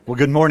Well,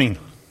 good morning.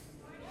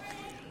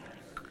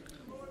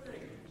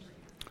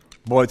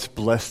 Boy, it's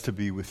blessed to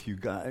be with you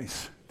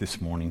guys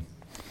this morning.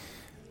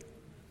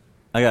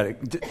 I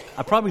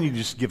probably need to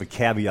just give a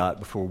caveat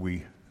before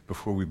we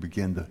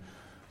begin the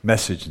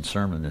message and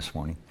sermon this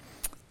morning.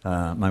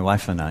 My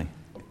wife and I,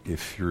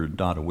 if you're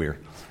not aware,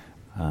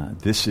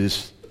 this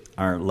is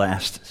our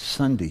last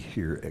Sunday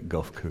here at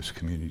Gulf Coast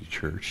Community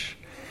Church.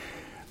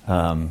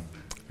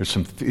 There's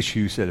some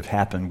issues that have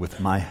happened with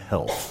my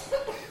health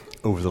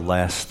over the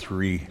last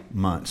 3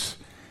 months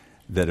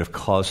that have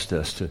caused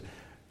us to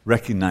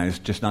recognize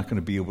just not going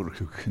to be able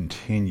to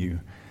continue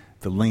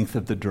the length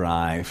of the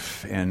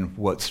drive and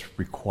what's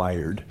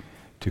required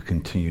to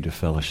continue to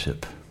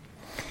fellowship.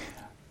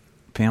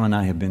 Pam and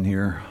I have been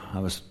here, I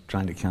was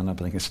trying to count up,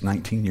 I think it's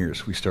 19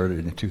 years. We started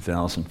in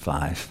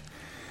 2005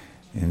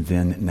 and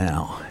then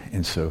now.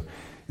 And so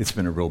it's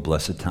been a real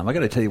blessed time. I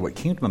got to tell you what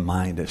came to my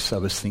mind as I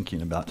was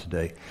thinking about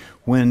today.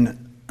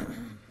 When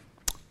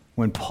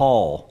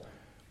Paul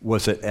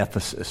was at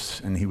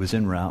Ephesus, and he was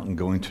en route and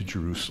going to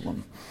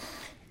Jerusalem.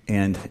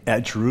 And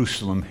at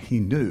Jerusalem, he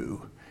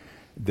knew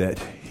that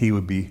he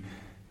would be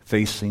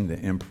facing the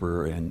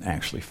emperor and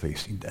actually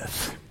facing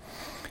death.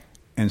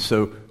 And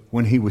so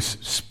when he was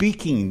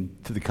speaking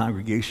to the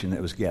congregation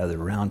that was gathered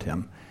around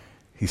him,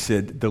 he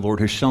said, "The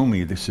Lord has shown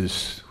me this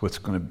is what's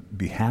going to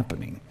be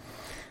happening.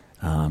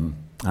 I'm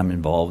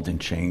involved in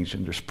change,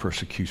 and there's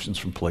persecutions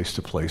from place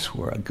to place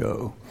where I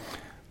go."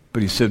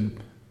 But he said,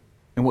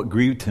 and what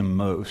grieved him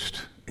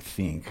most, I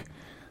think,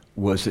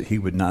 was that he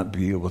would not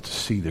be able to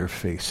see their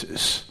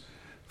faces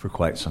for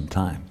quite some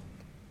time,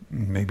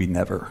 maybe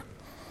never.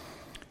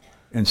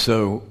 And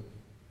so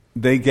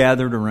they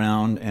gathered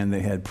around and they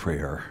had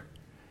prayer,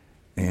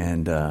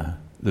 and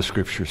the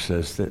scripture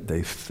says that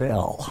they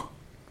fell.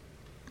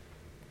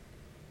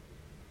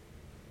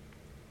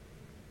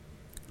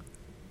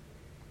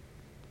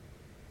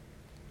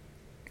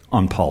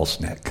 On Paul's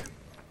neck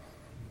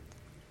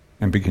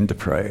and began to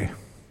pray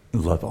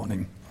and love on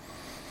him.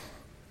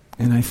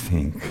 And I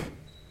think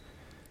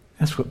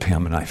that's what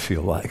Pam and I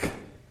feel like.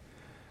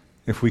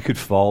 If we could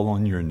fall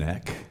on your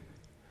neck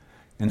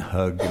and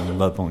hug and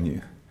love on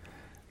you,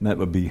 that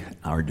would be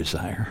our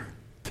desire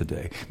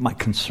today. My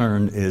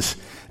concern is,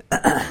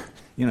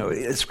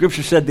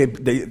 Scripture said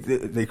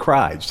they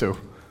cried, so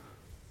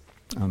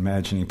I'm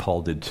imagining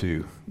Paul did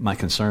too. My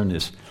concern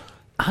is,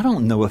 I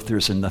don't know if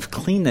there's enough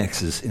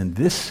Kleenexes in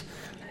this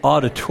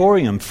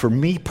auditorium for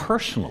me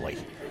personally.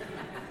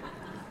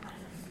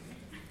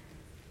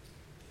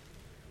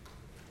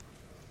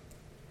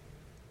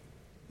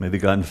 May the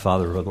God and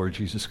Father of our Lord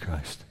Jesus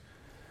Christ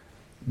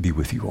be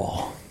with you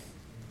all.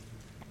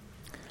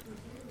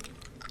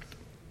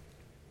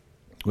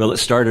 Well, it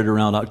started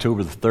around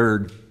October the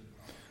 3rd,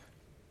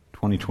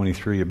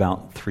 2023,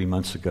 about 3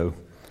 months ago.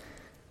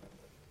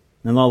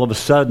 And all of a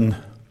sudden,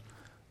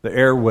 the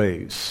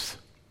airwaves,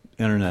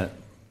 internet,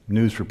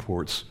 news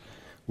reports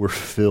were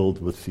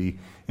filled with the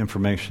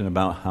information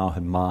about how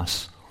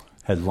Hamas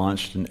had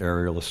launched an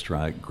aerial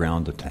strike,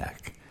 ground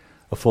attack,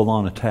 a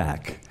full-on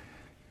attack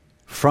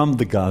from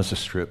the Gaza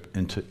Strip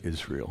into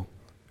Israel.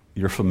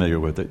 You're familiar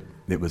with it.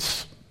 It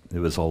was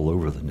all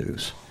over the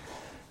news.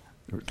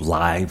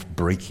 Live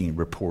breaking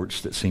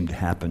reports that seemed to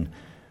happen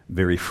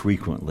very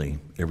frequently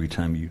every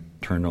time you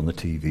turned on the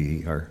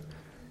TV or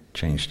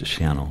changed the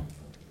channel.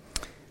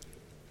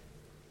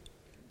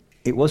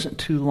 It wasn't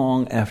too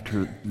long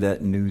after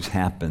that news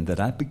happened that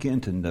I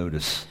began to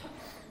notice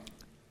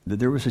that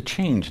there was a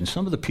change in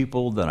some of the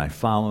people that I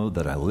followed,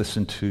 that I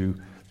listened to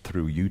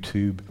through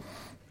YouTube.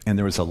 And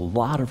there was a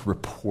lot of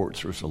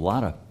reports, there was a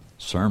lot of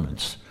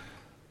sermons,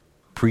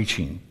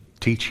 preaching,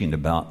 teaching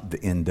about the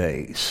end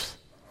days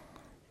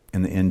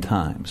and the end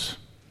times.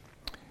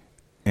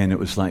 And it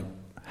was like,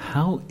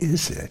 how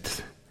is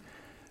it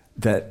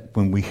that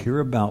when we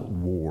hear about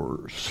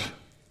wars,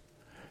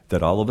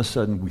 that all of a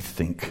sudden we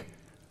think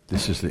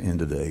this is the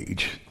end of the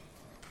age,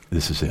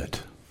 this is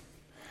it?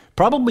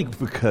 Probably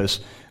because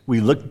we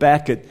look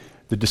back at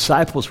the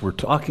disciples were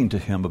talking to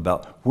him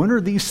about, when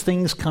are these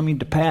things coming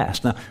to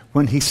pass? Now,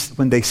 when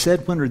they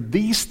said, when are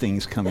these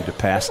things coming to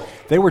pass,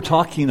 they were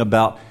talking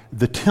about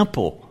the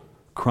temple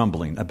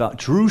crumbling, about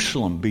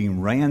Jerusalem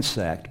being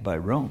ransacked by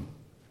Rome.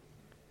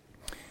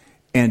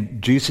 And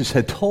Jesus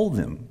had told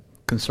them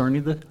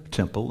concerning the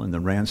temple and the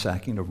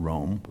ransacking of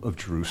Rome, of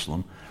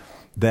Jerusalem,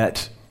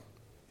 that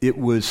it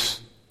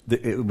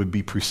would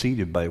be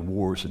preceded by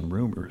wars and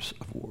rumors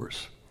of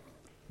wars.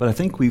 But I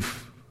think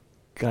we've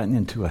gotten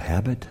into a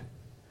habit,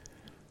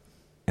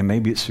 and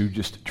maybe it's through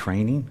just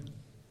training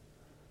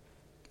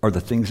or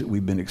the things that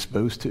we've been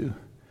exposed to,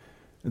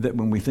 that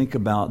when we think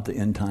about the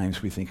end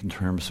times, we think in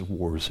terms of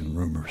wars and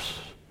rumors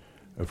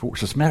of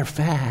wars. As a matter of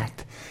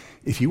fact,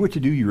 if you were to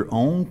do your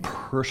own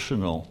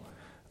personal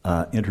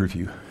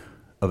interview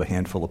of a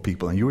handful of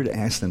people and you were to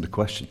ask them the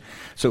question,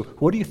 so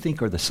what do you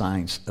think are the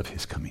signs of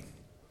his coming?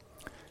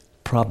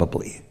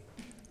 Probably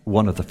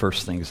one of the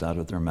first things out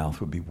of their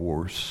mouth would be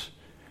wars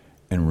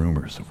and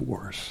rumors of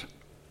wars.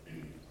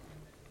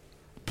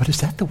 But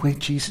is that the way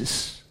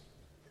Jesus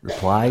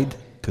replied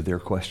to their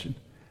question?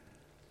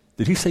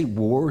 Did he say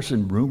wars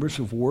and rumors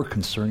of war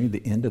concerning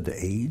the end of the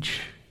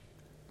age?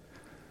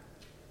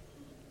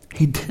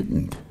 He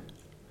didn't.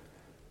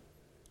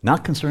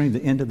 Not concerning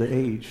the end of the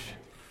age,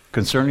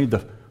 concerning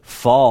the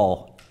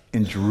fall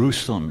in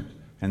Jerusalem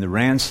and the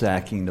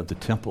ransacking of the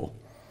temple.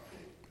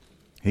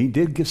 He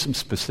did give some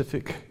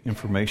specific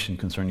information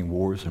concerning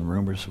wars and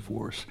rumors of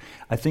wars.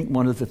 I think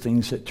one of the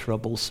things that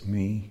troubles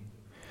me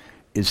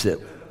is that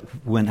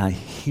when I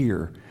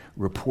hear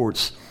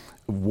reports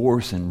of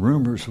wars and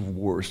rumors of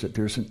wars, that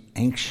there's an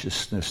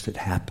anxiousness that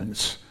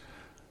happens,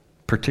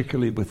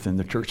 particularly within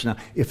the church. Now,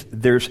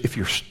 if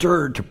you're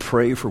stirred to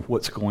pray for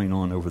what's going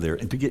on over there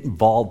and to get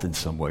involved in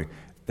some way,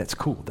 that's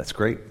cool, that's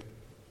great.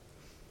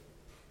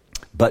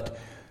 But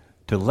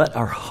to let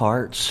our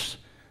hearts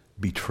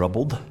be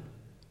troubled,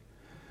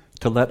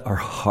 to let our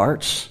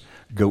hearts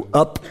go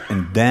up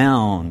and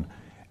down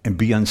and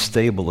be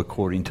unstable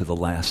according to the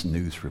last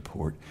news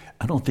report,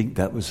 I don't think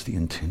that was the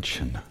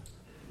intention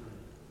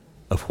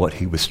of what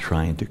he was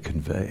trying to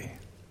convey.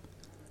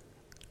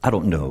 I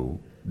don't know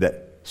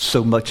that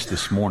so much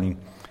this morning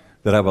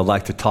that I would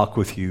like to talk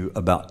with you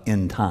about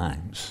end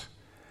times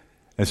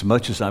as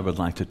much as I would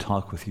like to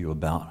talk with you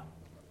about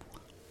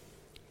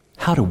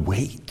how to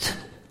wait.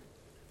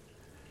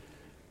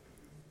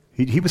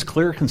 He was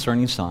clear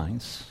concerning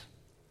signs.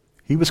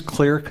 He was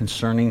clear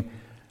concerning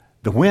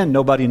the when.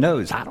 Nobody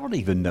knows. I don't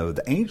even know.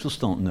 The angels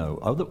don't know.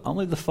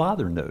 Only the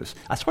Father knows.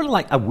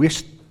 I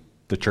wish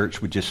the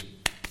church would just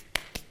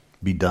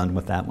be done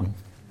with that one.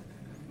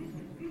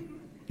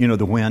 You know,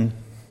 the when,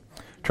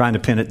 trying to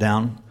pin it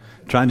down,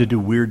 trying to do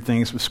weird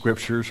things with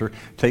scriptures or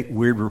take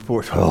weird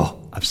reports.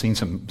 Oh, I've seen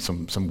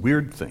some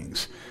weird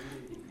things,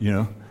 you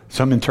know,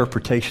 some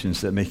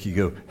interpretations that make you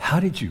go, how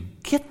did you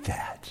get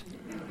that?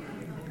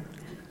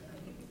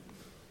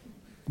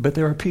 But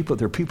there are people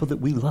that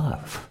we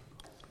love,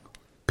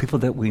 people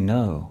that we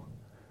know,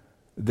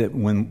 that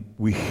when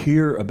we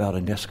hear about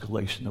an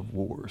escalation of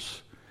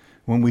wars,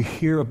 when we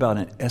hear about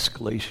an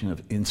escalation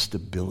of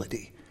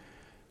instability,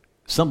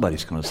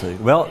 somebody's going to say,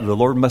 well, the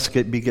Lord must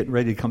be getting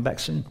ready to come back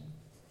soon.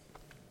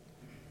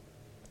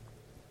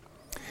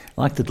 I'd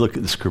like to look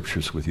at the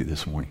scriptures with you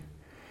this morning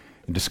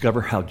and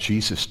discover how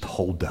Jesus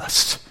told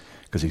us,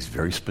 because he's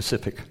very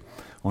specific,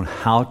 on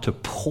how to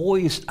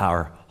poise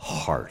our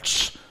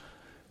hearts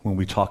when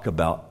we talk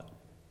about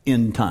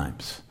end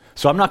times.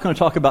 So I'm not going to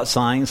talk about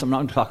signs. I'm not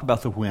going to talk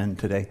about the when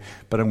today,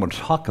 but I'm going to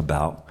talk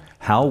about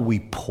how we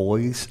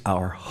poise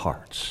our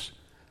hearts,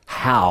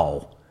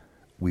 how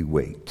we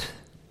wait.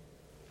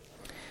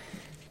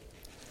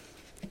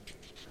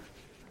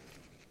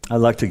 I'd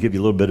like to give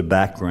you a little bit of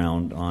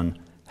background on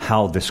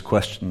how this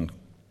question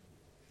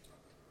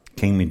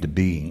came into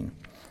being.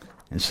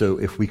 And so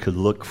if we could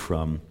look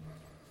from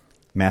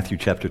Matthew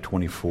chapter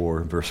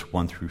 24, verse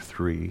 1 through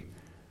 3,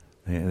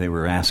 they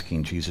were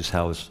asking Jesus,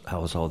 how is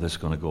all this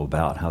going to go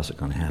about? How is it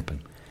going to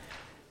happen?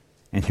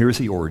 And here's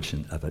the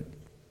origin of it.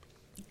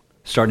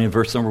 Starting in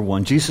verse number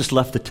 1, Jesus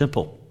left the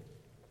temple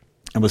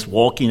and was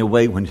walking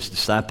away when his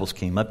disciples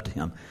came up to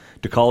him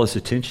to call his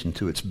attention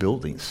to its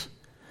buildings.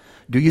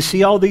 Do you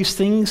see all these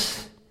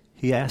things?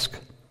 He asked.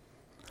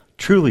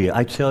 Truly,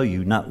 I tell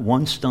you, not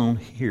one stone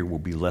here will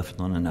be left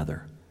on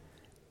another.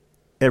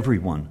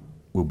 Everyone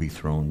will be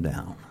thrown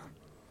down.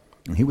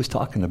 And he was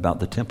talking about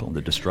the temple,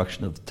 the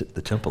destruction of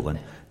the temple in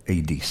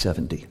AD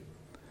 70.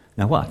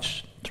 Now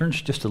watch, turn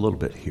just a little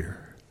bit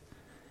here.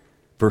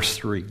 Verse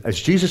 3, as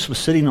Jesus was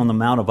sitting on the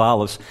Mount of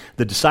Olives,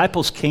 the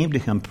disciples came to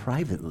him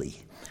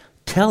privately.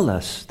 Tell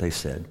us, they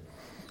said,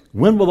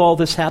 when will all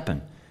this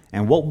happen?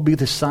 And what will be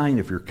the sign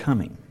of your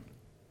coming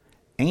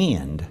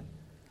and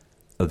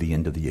of the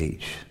end of the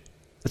age?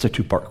 That's a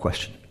two-part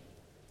question.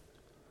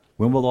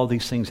 When will all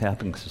these things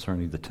happen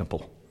concerning the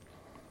temple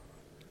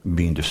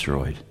being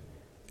destroyed?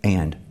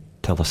 And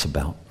tell us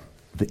about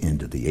the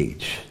end of the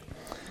age.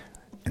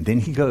 And then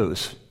he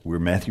goes, we're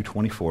Matthew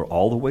 24,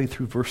 all the way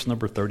through verse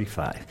number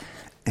 35.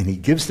 And he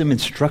gives them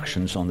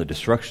instructions on the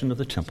destruction of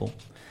the temple.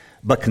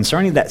 But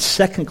concerning that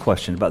second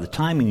question about the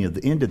timing of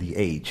the end of the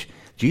age,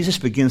 Jesus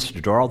begins to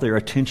draw their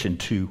attention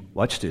to,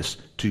 watch this,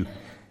 to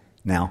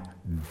now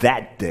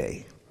that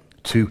day,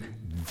 to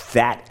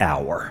that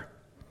hour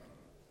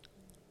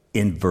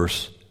in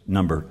verse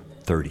number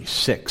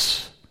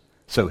 36.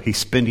 So he's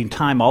spending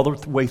time all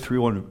the way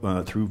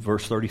through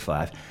verse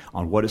 35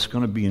 on what is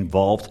going to be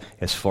involved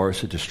as far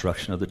as the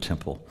destruction of the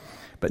temple.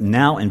 But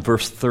now in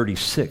verse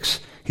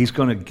 36, he's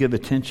going to give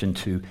attention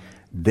to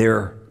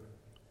their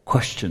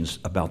questions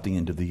about the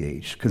end of the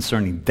age.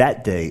 Concerning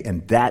that day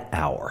and that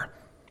hour,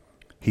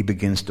 he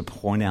begins to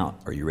point out,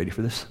 are you ready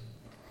for this?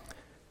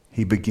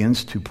 He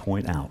begins to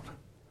point out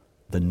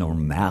the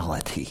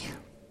normality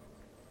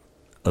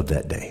of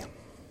that day.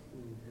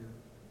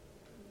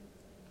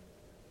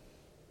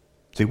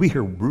 See, we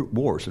hear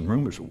wars and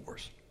rumors of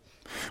wars.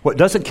 What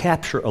doesn't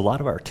capture a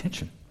lot of our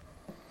attention,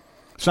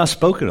 it's not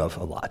spoken of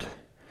a lot,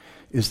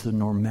 is the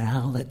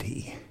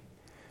normality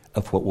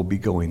of what will be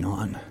going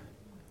on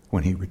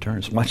when he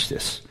returns. Watch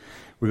this.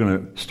 We're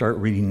going to start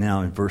reading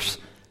now in verse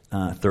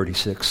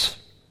 36.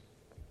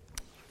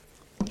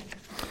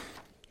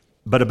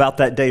 But about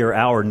that day or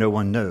hour no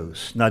one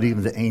knows, not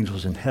even the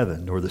angels in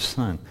heaven, nor the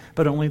Son,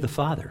 but only the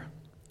Father.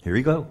 Here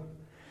you go.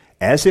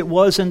 As it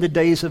was in the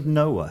days of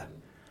Noah,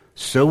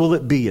 so will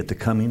it be at the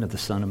coming of the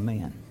Son of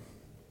Man.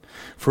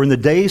 For in the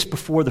days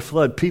before the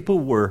flood, people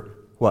were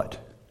what?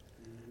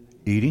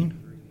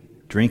 Eating,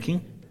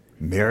 drinking,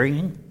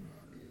 marrying,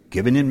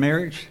 giving in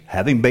marriage,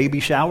 having baby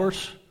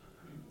showers,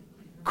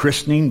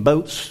 christening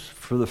boats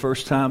for the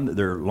first time that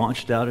they're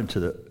launched out into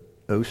the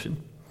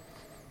ocean.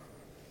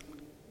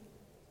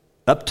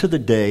 Up to the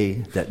day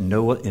that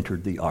Noah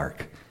entered the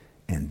ark,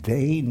 and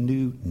they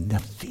knew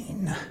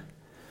nothing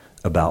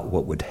about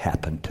what would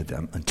happen to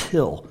them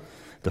until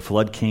the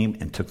flood came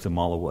and took them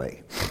all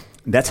away.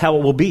 That's how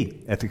it will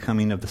be at the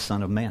coming of the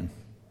Son of Man.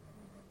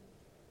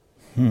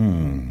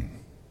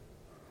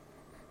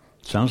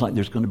 Sounds like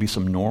there's going to be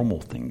some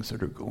normal things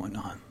that are going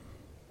on.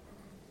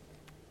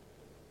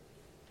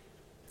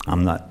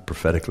 I'm not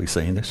prophetically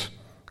saying this.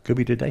 Could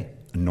be today.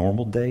 A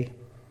normal day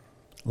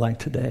like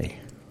today.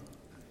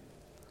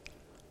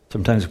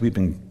 Sometimes we've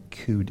been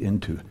cued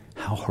into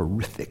how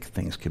horrific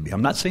things can be.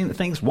 I'm not saying that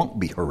things won't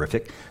be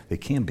horrific. They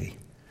can be.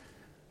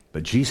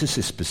 But Jesus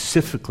is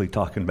specifically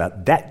talking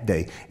about that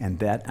day and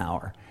that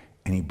hour,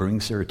 and he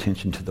brings their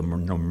attention to the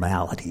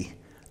normality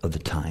of the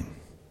time.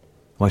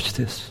 Watch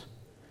this.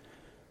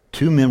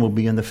 2 men will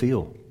be in the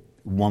field.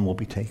 One will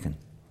be taken.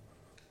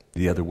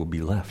 The other will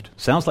be left.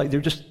 Sounds like they're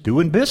just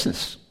doing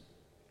business.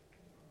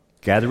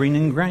 Gathering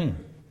in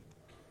grain.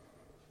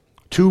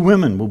 2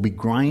 women will be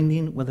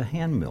grinding with a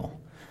hand mill.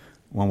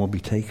 One will be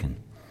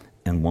taken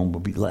and one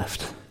will be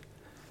left.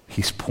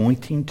 He's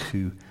pointing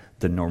to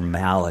the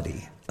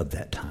normality of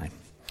that time.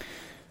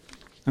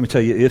 Let me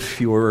tell you, if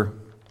your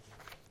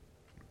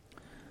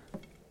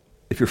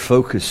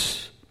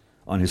focus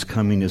on his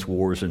coming is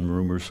wars and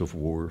rumors of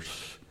wars,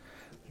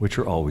 which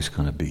are always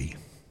going to be,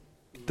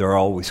 they're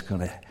always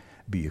going to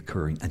be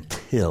occurring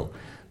until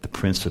the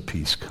Prince of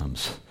Peace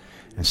comes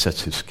and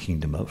sets his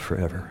kingdom up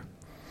forever.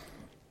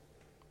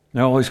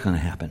 They're always going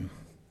to happen.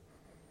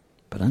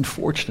 But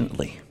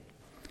unfortunately,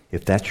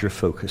 if that's your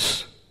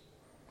focus,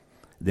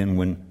 then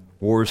when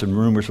wars and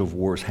rumors of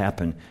wars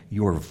happen,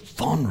 you are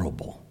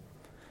vulnerable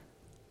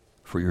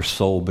for your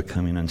soul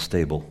becoming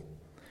unstable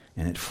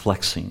and it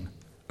flexing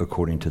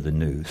according to the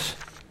news.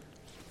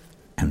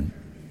 And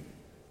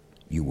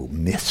you will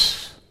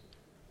miss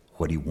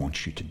what he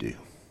wants you to do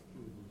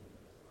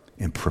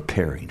in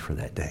preparing for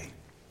that day.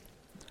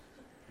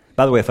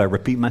 By the way, if I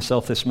repeat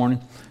myself this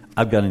morning,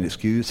 I've got an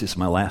excuse. It's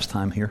my last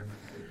time here.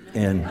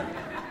 And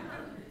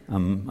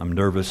I'm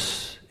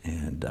nervous,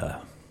 and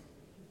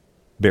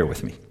bear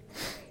with me.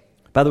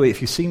 By the way,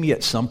 if you see me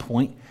at some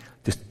point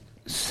just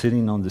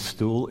sitting on the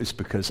stool, it's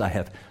because I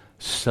have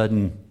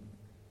sudden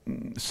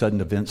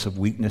events of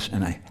weakness,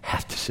 and I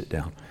have to sit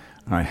down,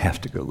 or I have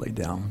to go lay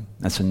down.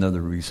 That's another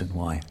reason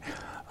why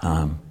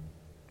Pam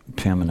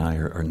and I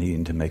are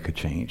needing to make a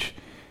change,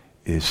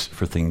 is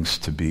for things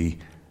to be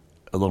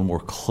a little more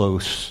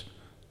close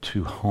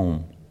to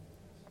home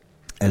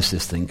as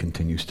this thing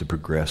continues to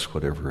progress,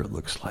 whatever it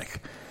looks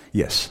like.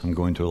 Yes, I'm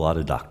going to a lot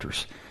of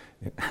doctors.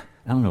 I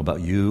don't know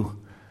about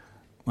you.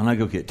 When I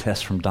go get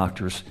tests from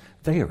doctors,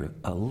 they are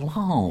a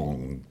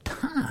long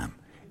time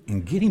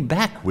in getting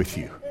back with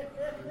you.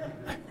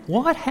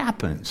 What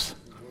happens?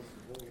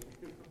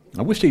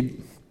 I wish they'd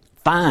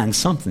find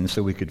something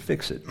so we could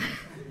fix it.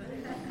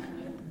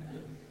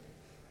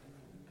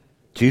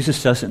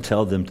 Jesus doesn't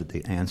tell them that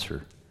the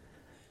answer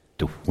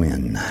to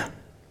when.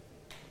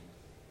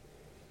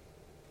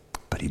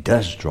 But he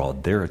does draw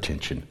their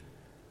attention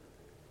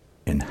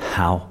in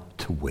how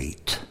to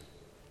wait.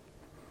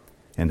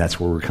 And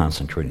that's where we're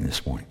concentrating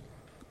this morning.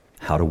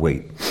 How to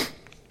wait.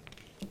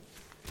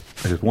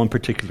 There's one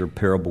particular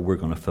parable we're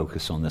going to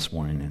focus on this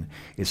morning, and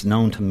it's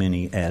known to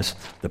many as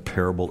the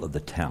parable of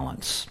the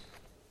talents.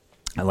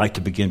 I'd like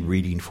to begin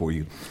reading for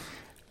you.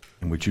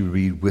 And would you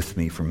read with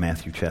me from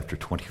Matthew chapter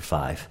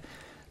 25,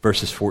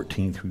 verses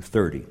 14 through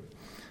 30.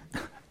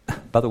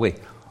 By the way,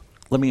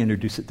 let me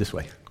introduce it this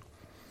way.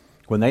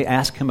 When they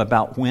ask him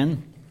about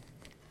when,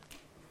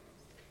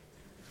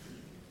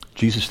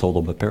 Jesus told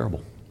them a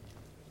parable.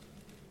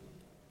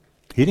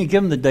 He didn't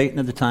give them the date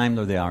nor the time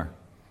nor the hour.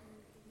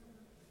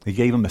 He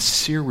gave them a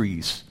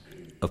series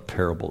of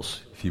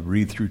parables. If you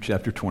read through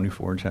chapter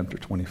 24 and chapter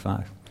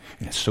 25.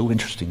 And it's so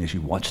interesting as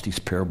you watch these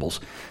parables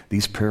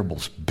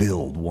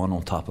build one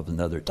on top of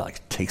another. It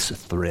like takes a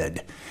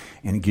thread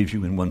and it gives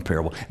you in one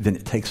parable. Then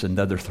it takes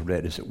another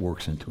thread as it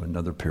works into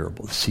another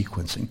parable. The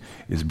sequencing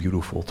is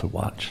beautiful to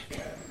watch.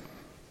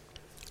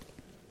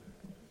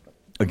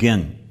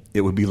 Again,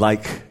 it would be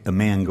like a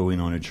man going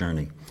on a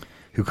journey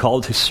who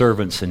called his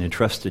servants and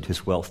entrusted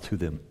his wealth to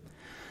them.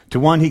 To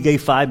one he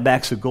gave 5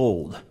 bags of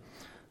gold,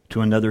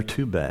 to another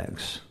 2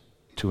 bags,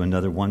 to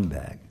another 1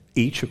 bag,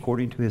 each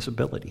according to his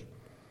ability.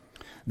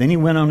 Then he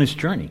went on his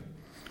journey.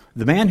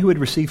 The man who had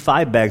received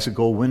 5 bags of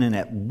gold went in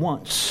at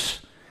once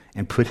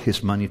and put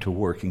his money to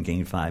work and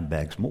gained 5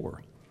 bags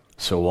more.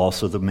 So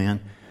also the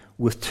man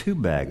with 2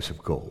 bags of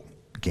gold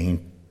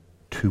gained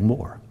 2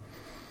 more.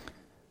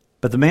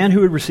 But the man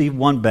who had received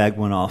 1 bag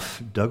went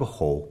off, dug a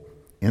hole,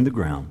 in the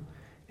ground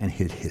and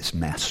hid his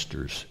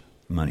master's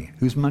money.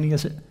 Whose money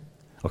is it?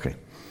 Okay,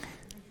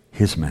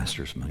 his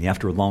master's money.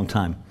 After a long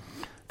time,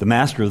 the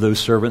master of those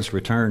servants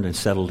returned and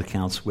settled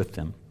accounts with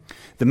them.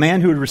 The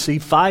man who had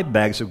received 5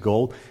 bags of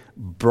gold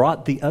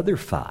brought the other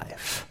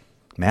 5.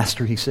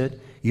 Master, he said,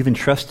 you've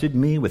entrusted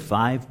me with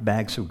 5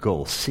 bags of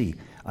gold. See,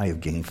 I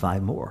have gained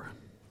 5 more.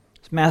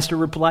 His master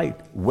replied,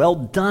 well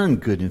done,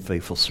 good and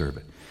faithful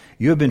servant.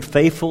 You have been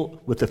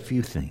faithful with a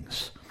few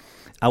things.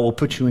 I will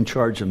put you in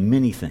charge of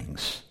many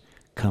things.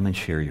 Come and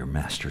share your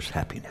master's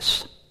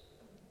happiness.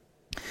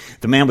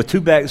 The man with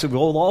 2 bags of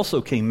gold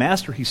also came.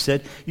 Master, he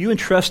said, you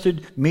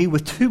entrusted me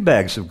with 2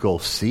 bags of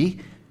gold. See,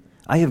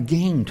 I have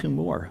gained 2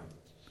 more.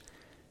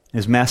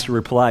 His master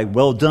replied,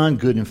 well done,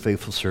 good and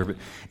faithful servant.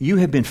 You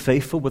have been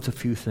faithful with a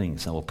few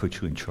things. I will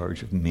put you in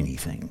charge of many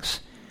things.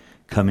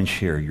 Come and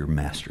share your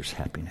master's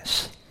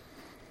happiness.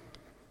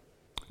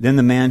 Then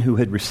the man who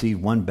had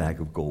received 1 bag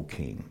of gold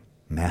came.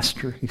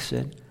 Master, he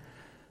said,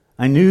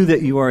 I knew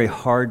that you are a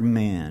hard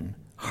man,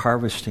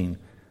 harvesting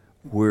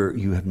where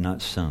you have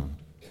not sown,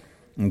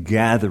 and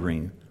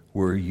gathering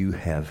where you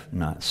have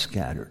not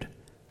scattered.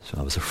 So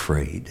I was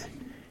afraid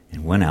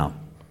and went out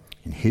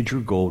and hid your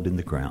gold in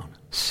the ground.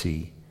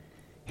 See,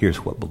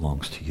 here's what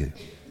belongs to you.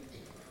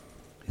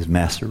 His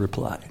master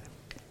replied,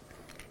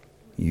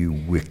 you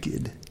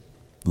wicked,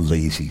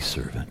 lazy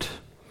servant.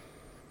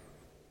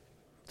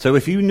 So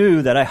if you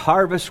knew that I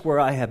harvest where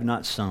I have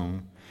not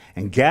sown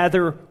and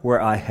gather where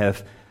I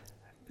have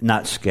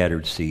not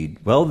scattered seed,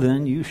 well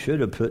then you should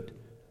have put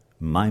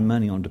my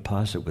money on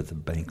deposit with the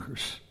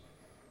bankers,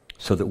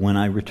 so that when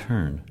I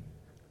return,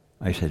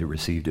 I should have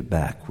received it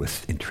back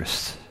with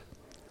interest.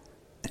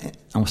 I'm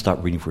going to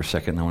stop reading for a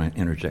second. I want to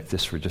interject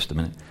this for just a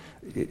minute.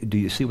 Do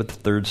you see what the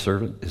third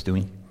servant is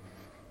doing?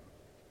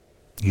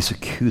 He's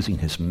accusing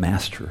his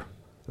master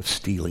of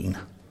stealing,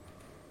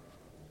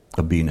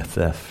 of being a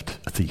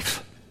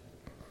thief.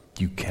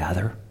 You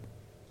gather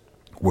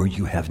where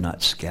you have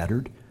not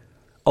scattered?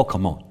 Oh,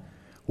 come on.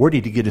 Where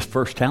did he get his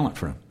first talent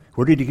from?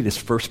 Where did he get his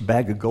first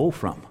bag of gold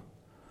from?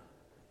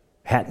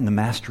 Hadn't the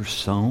master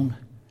sown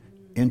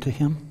into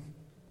him?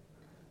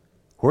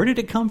 Where did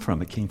it come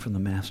from? It came from the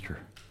master.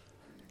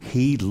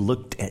 He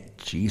looked at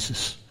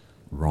Jesus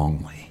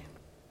wrongly.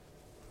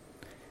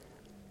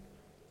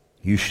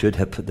 You should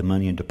have put the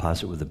money in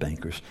deposit with the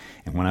bankers,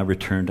 and when I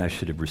returned, I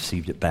should have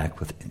received it back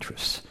with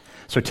interest.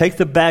 So take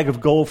the bag of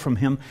gold from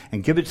him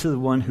and give it to the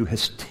one who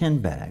has 10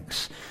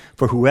 bags.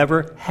 For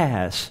whoever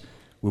has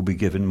will be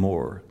given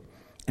more,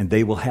 and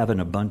they will have an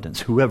abundance.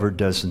 Whoever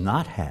does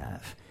not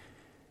have,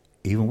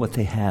 even what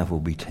they have will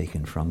be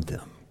taken from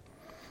them.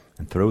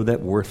 And throw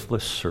that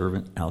worthless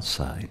servant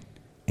outside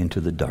into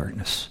the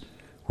darkness,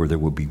 where there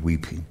will be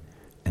weeping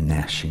and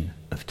gnashing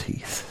of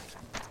teeth.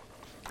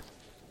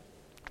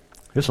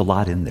 There's a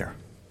lot in there.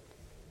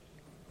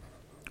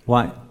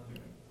 Why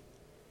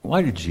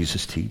did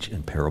Jesus teach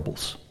in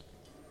parables?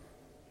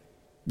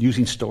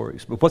 Using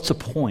stories. But what's the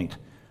point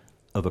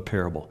of a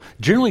parable?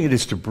 Generally, it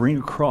is to bring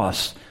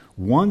across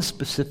one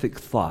specific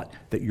thought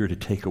that you're to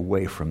take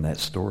away from that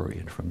story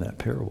and from that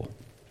parable.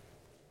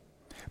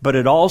 But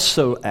it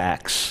also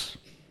acts.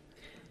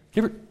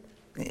 You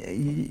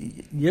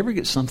ever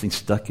get something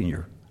stuck in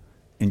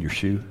your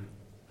shoe?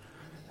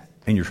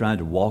 And you're trying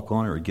to walk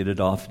on it or get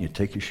it off, and you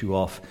take your shoe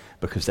off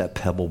because that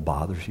pebble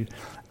bothers you.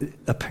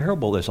 A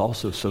parable is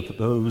also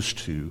supposed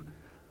to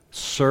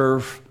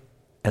serve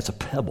as a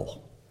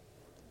pebble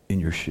in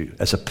your shoe,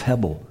 as a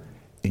pebble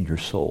in your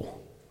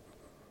soul.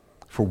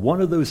 For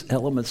one of those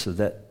elements of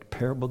that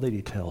parable that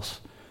he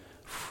tells,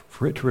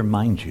 for it to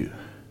remind you.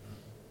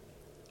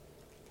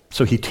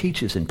 So he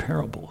teaches in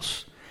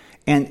parables.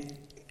 And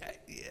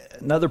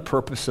another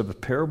purpose of a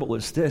parable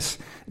is this,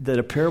 that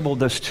a parable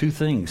does 2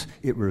 things.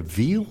 It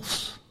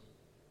reveals,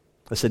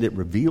 it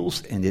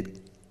reveals and it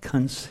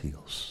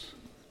conceals.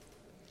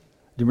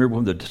 Do you remember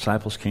when the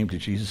disciples came to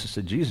Jesus and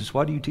said, Jesus,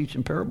 why do you teach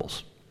in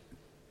parables?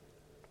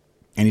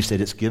 And he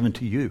said, it's given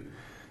to you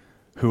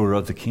who are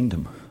of the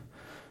kingdom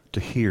to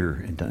hear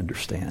and to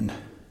understand.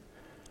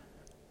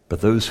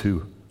 But those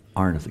who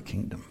aren't of the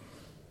kingdom,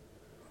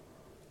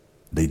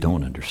 they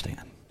don't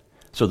understand.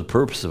 So the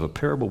purpose of a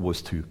parable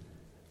was to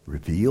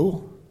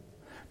reveal,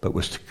 but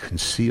was to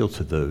conceal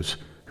to those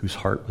whose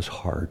heart was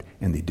hard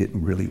and they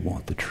didn't really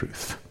want the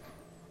truth.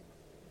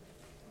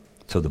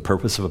 So the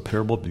purpose of a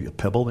parable to be a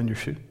pebble in your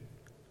shoe.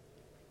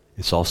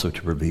 It's also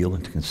to reveal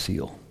and to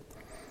conceal.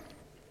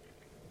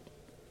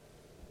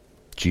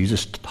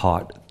 Jesus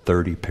taught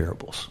 30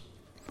 parables.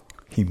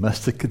 He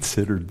must have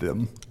considered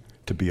them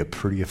to be a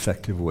pretty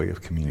effective way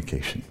of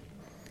communication.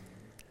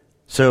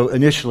 So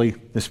initially,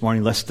 this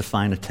morning, let's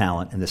define a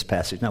talent in this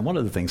passage. Now, one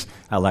of the things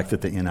I like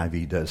that the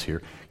NIV does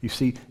here, you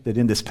see that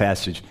in this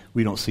passage,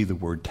 we don't see the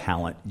word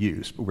talent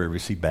used. But where we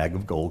see bag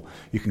of gold,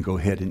 you can go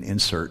ahead and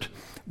insert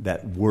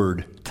that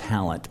word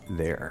talent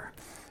there.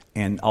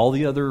 And all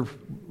the other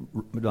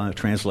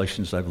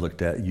translations I've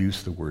looked at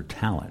use the word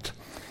talent.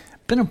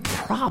 Been a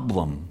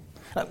problem.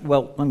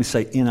 Well, let me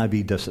say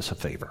NIV does us a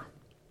favor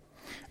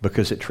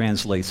because it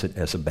translates it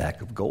as a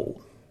bag of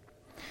gold.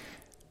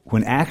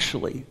 When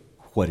actually,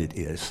 what it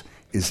is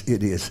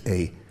it is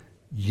a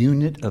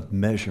unit of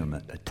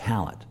measurement, a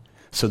talent,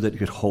 so that it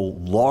could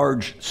hold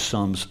large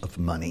sums of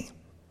money.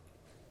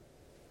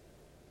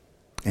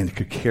 And it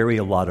could carry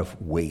a lot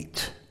of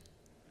weight.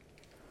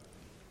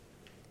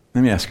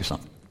 Let me ask you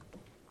something.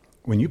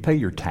 When you pay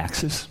your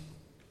taxes,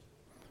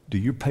 do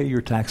you pay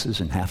your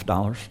taxes in half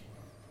dollars?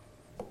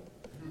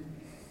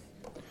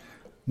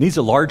 Needs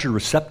a larger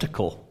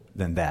receptacle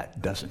than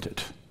that, doesn't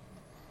it?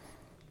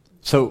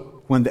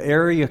 So when the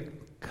area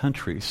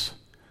countries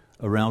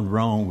around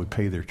Rome would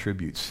pay their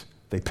tributes,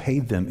 they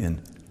paid them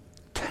in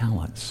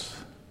talents,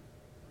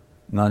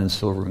 not in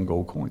silver and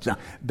gold coins. Now,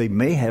 they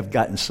may have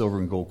gotten silver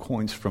and gold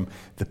coins from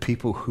the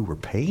people who were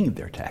paying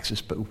their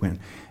taxes, but when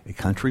a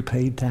country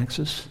paid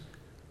taxes,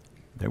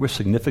 they were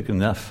significant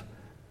enough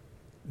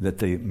that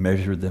they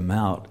measured them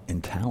out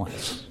in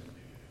talents.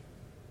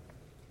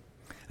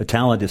 A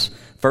talent is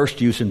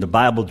first used in the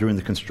Bible during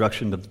the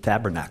construction of the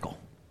tabernacle.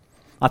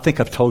 I think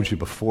I've told you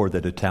before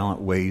that a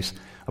talent weighs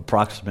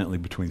approximately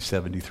between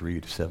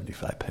 73 to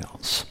 75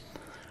 pounds.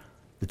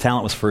 The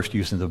talent was first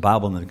used in the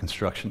Bible in the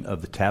construction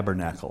of the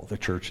tabernacle, the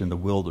church in the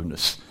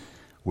wilderness,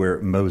 where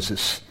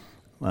Moses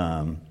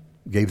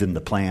gave them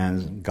the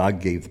plans.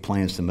 God gave the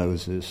plans to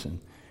Moses,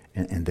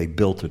 and they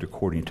built it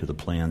according to the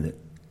plan that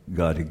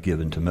God had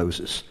given to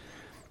Moses.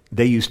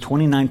 They used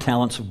 29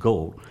 talents of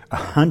gold,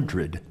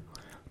 100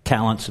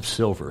 talents of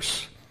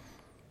silvers.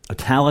 A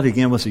talent,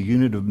 again, was a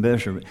unit of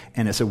measurement,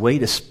 and it's a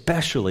weight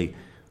especially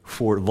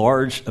for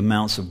large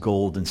amounts of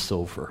gold and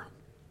silver.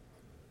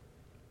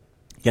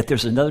 Yet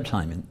there's another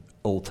time in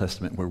Old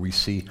Testament where we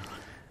see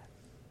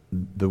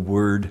the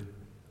word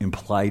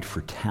implied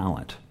for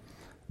talent.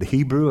 The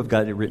Hebrew, I've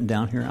got it written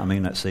down here. I may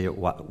not say it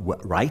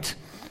right.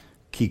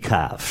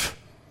 Kikav.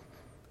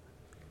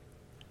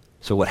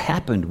 So what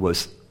happened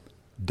was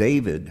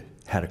David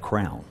had a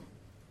crown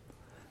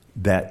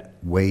that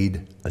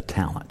weighed a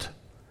talent.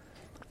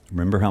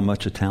 Remember how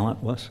much a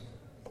talent was?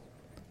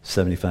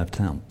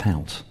 75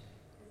 pounds.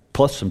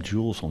 Plus some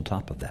jewels on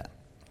top of that.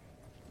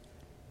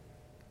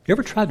 You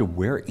ever tried to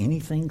wear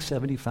anything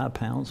 75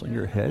 pounds on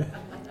your head?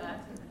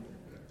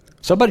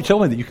 Somebody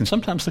told me that you can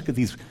sometimes look at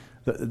these,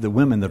 the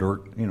women that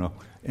are,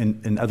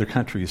 in other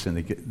countries, and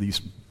they get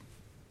these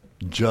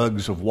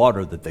jugs of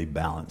water that they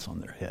balance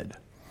on their head.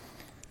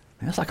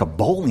 And it's like a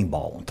bowling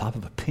ball on top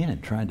of a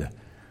pin trying to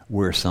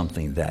wear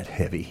something that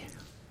heavy.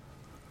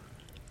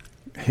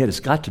 Head has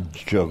got to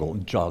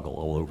joggle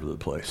all over the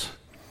place.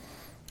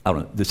 I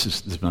don't know, this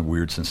is my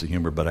weird sense of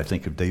humor, but I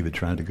think of David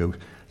trying to go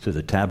to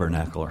the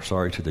tabernacle,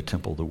 to the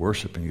temple to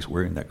worship, and he's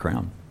wearing that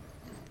crown.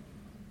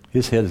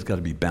 His head has got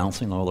to be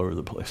bouncing all over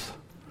the place.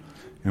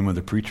 And when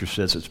the preacher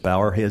says it's bow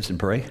our heads and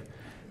pray,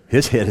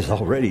 his head is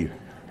already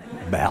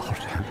bowed.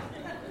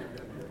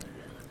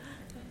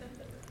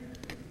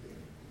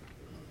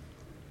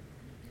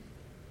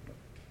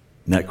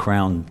 And that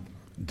crown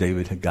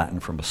David had gotten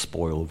from a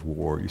spoil of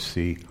war. You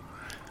see,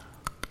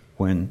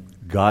 when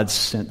God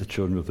sent the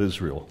children of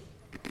Israel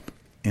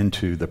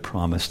into the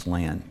promised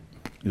land,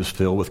 it was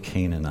filled with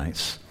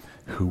Canaanites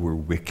who were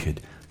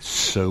wicked,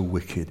 so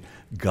wicked.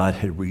 God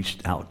had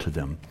reached out to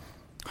them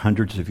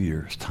hundreds of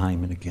years,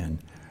 time and again.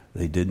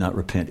 They did not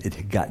repent. It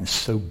had gotten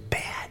so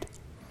bad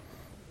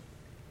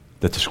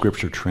that the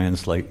scripture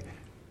translates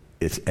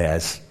it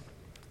as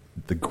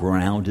the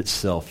ground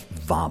itself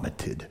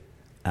vomited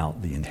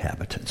out the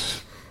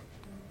inhabitants.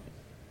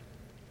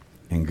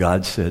 And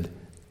God said,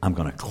 I'm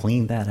going to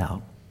clean that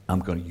out. I'm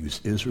going to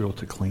use Israel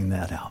to clean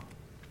that out.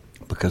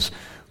 Because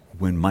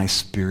when my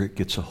spirit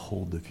gets a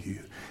hold of you,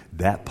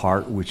 that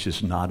part which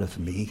is not of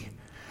me,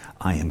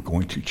 I am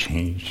going to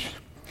change.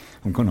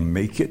 I'm going to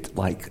make it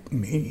like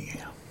me.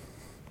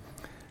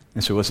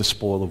 And so as a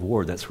spoil of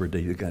war, that's where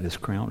David got his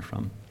crown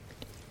from.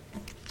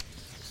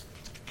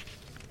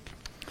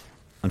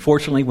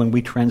 Unfortunately, when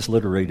we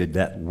transliterated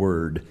that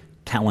word,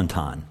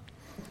 talenton,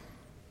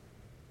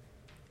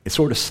 it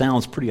sort of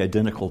sounds pretty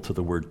identical to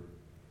the word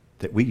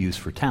that we use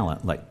for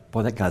talent. Like,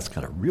 boy, that guy's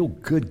got a real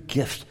good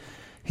gift.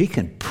 He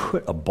can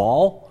put a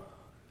ball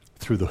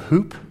through the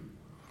hoop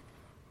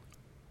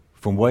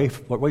from way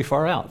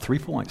far out, 3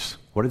 points.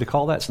 What do they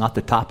call that? It's not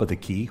the top of the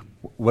key.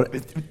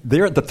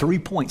 They're at the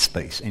 3-point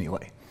space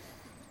anyway.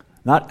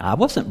 I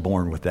wasn't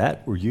born with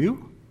that. Were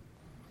you?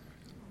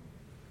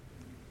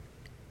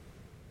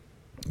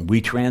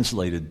 We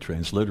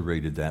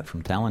transliterated that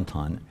from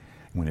talenton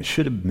when it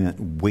should have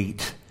meant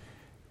weight,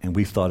 and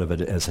we thought of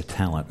it as a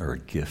talent or a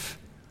gift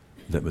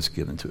that was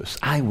given to us.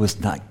 I was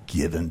not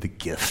given the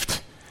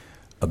gift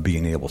of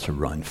being able to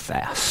run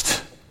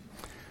fast.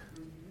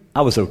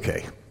 I was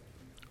okay.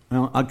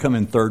 Well, I'd come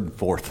in third and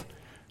fourth,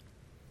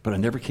 but I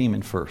never came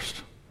in first.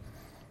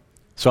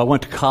 So I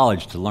went to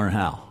college to learn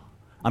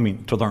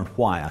to learn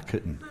why I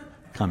couldn't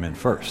come in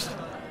first.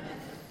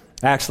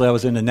 Actually, I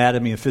was in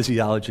anatomy and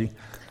physiology,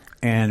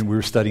 and we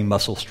were studying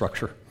muscle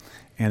structure,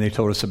 and they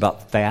told us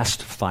about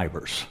fast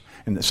fibers,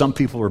 and that some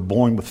people are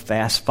born with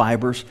fast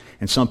fibers,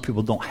 and some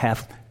people don't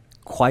have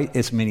quite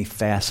as many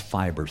fast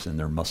fibers in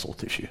their muscle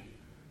tissue,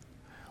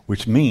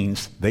 which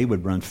means they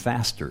would run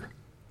faster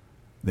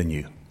than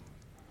you.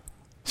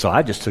 So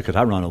I just took it,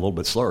 I run a little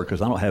bit slower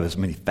because I don't have as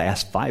many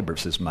fast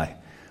fibers as my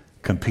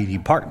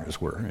competing partners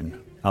were,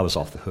 and I was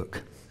off the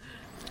hook.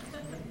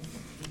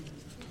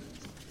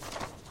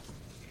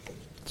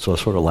 So I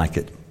sort of like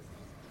it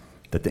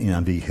that the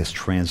NIV has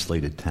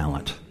translated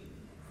talent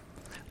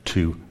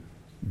to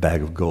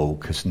bag of gold,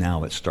 because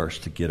now it starts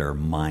to get our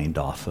mind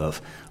off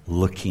of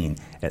looking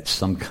at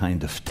some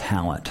kind of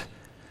talent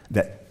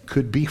that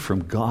could be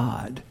from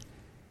God,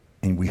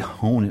 and we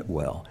hone it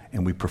well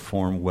and we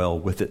perform well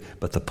with it.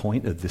 But the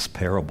point of this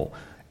parable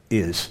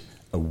is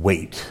a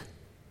weight,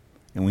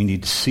 and we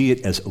need to see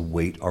it as a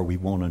weight or we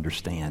won't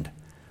understand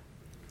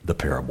the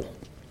parable.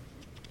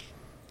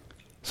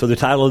 So the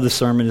title of the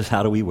sermon is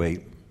How Do We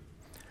Wait?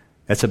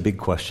 That's a big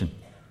question.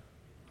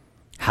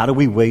 How do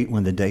we wait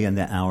when the day and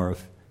the hour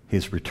of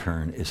his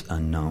return is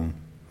unknown?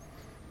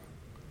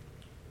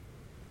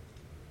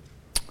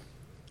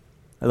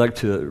 I'd like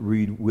to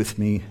read with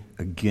me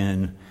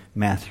again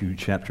Matthew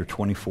chapter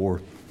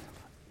 24.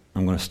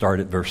 I'm going to start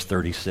at verse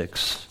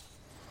 36.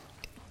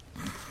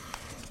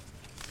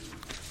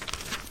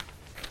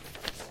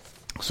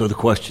 So the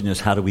question is,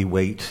 how do we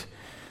wait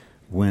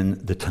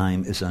when the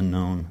time is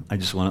unknown? I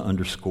just want to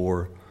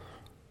underscore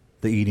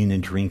the eating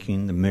and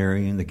drinking, the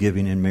marrying, the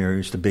giving in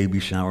marriage, the baby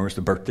showers,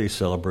 the birthday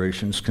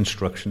celebrations,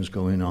 constructions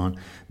going on,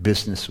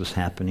 business was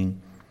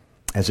happening.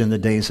 As in the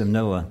days of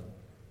Noah,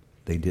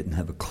 they didn't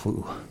have a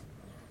clue.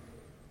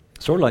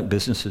 Sort of like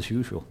business as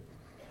usual.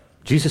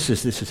 Jesus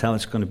says this is how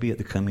it's going to be at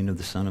the coming of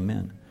the Son of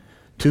Man.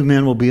 2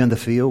 men will be in the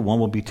field, one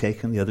will be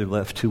taken, the other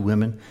left. 2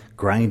 women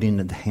grinding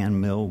at the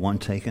hand mill, one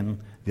taken,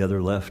 the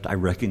other left. I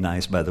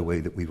recognize, by the way,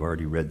 that we've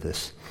already read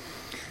this.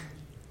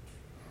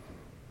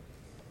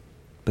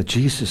 But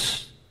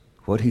Jesus,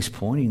 what he's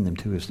pointing them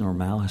to is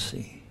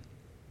normalcy.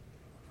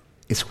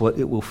 It's what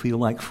it will feel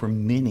like for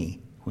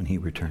many when he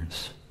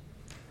returns.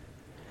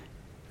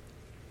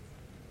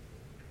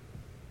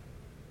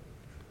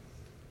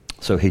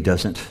 So he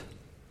doesn't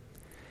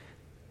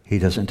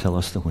tell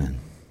us the when,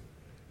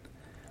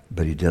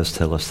 but he does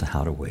tell us the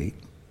how to wait,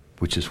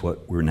 which is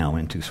what we're now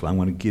into. So I'm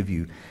going to give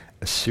you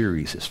a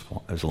series,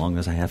 as long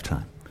as I have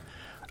time,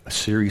 a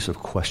series of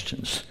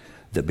questions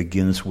that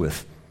begins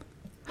with,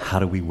 how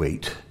do we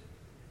wait?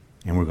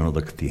 And we're going to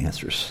look at the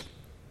answers.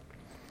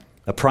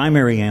 A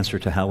primary answer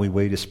to how we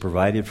wait is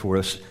provided for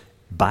us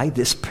by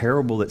this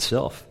parable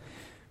itself,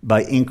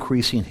 by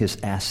increasing his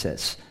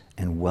assets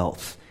and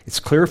wealth. It's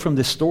clear from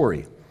this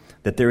story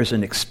that there is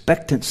an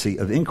expectancy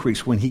of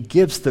increase when he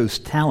gives those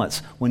talents,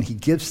 when he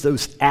gives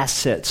those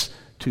assets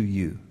to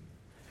you.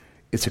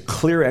 It's a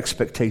clear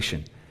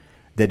expectation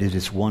that it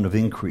is one of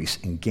increase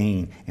and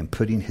gain and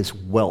putting his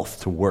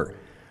wealth to work.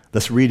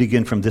 Let's read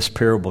again from this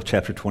parable,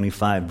 chapter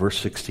 25, verse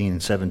 16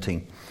 and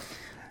 17.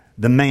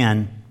 The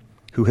man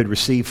who had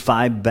received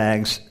 5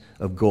 bags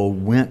of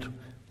gold went,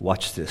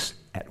 watch this,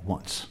 at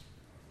once.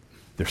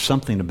 There's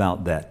something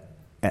about that,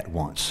 at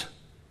once.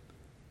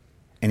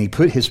 And he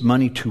put his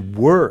money to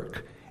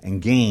work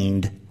and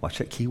gained, watch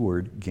that key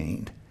word,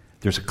 gained.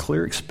 There's a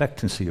clear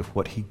expectancy of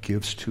what he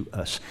gives to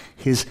us,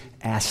 his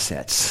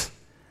assets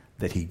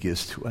that he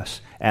gives to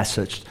us.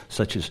 Assets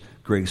such as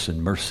grace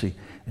and mercy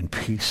and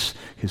peace,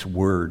 his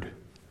word.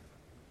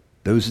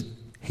 Those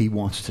he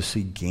wants to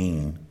see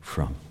gain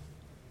from.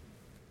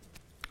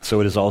 So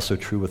it is also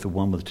true with the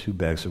one with the 2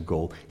 bags of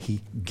gold.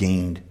 He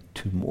gained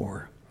 2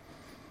 more.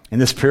 In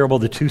this parable,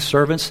 the 2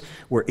 servants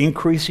were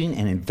increasing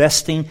and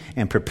investing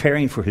and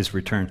preparing for his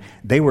return.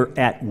 They were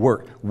at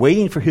work.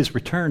 Waiting for his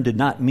return did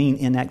not mean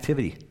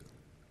inactivity.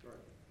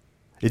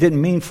 It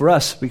didn't mean for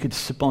us we could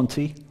sip on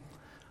tea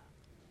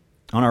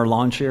on our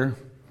lawn chair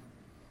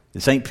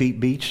at St. Pete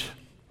Beach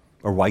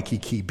or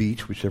Waikiki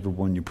Beach, whichever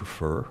one you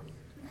prefer.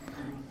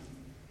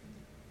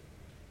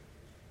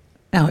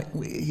 Now,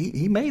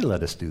 he may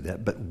let us do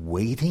that, but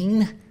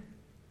waiting,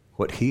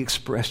 what he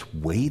expressed,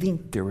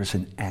 waiting, there was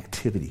an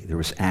activity, there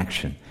was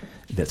action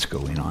that's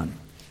going on.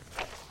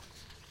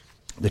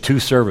 The 2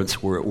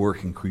 servants were at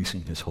work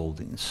increasing his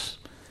holdings,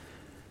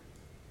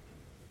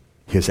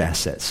 his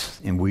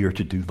assets, and we are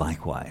to do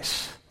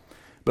likewise.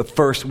 But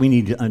first, we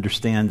need to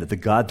understand that the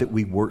God that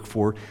we work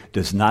for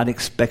does not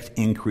expect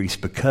increase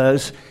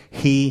because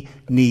he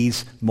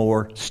needs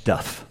more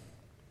stuff.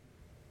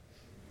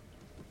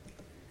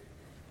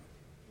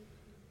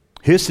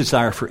 His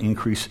desire for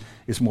increase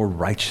is more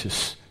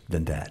righteous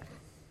than that.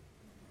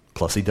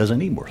 Plus, he doesn't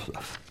need more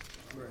stuff.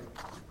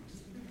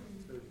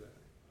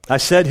 I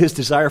said his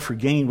desire for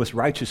gain was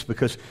righteous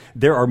because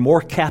there are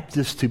more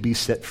captives to be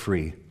set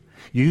free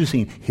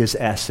using his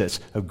assets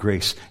of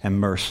grace and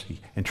mercy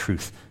and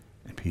truth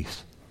and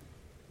peace.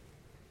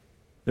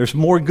 There's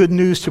more good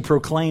news to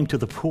proclaim to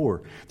the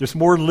poor. There's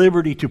more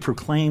liberty to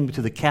proclaim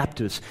to the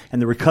captives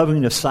and the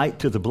recovering of sight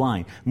to the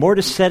blind. More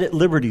to set at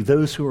liberty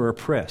those who are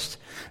oppressed.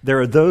 There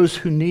are those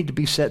who need to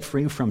be set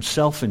free from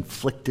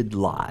self-inflicted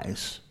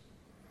lies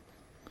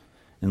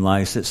and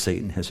lies that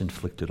Satan has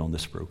inflicted on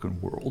this broken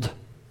world.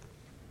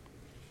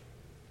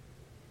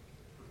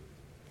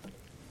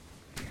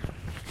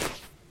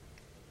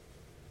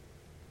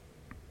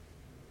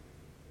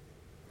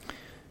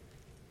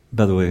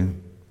 By the way,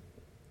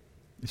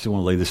 You still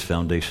want to lay this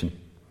foundation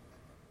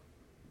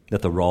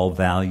that the raw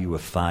value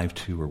of 5,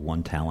 2, or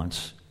 1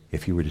 talents,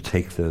 if you were to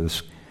take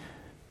those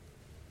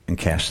and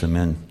cash them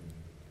in,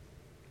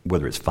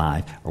 whether it's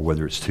 5 or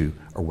whether it's 2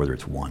 or whether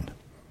it's 1,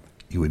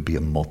 you would be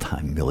a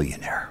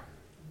multimillionaire.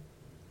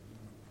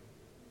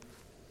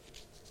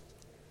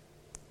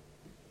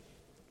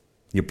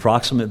 The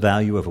approximate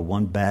value of a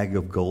 1 bag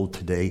of gold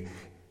today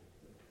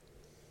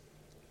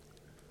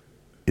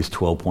is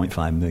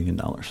 $12.5 million.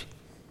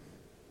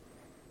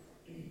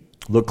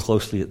 Look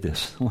closely at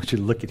this. I want you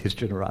to look at his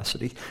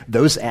generosity.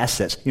 Those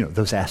assets,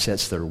 those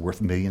assets that are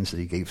worth millions that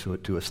he gave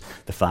to us,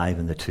 the 5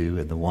 and the 2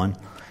 and the 1,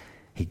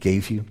 he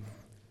gave you.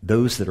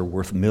 Those that are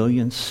worth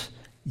millions,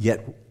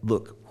 yet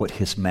look what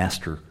his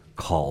master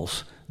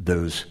calls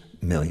those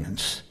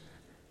millions.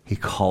 He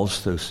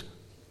calls those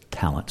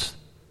talents,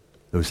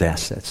 those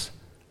assets,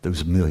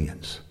 those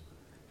millions,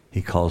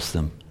 he calls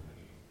them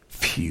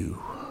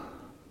few.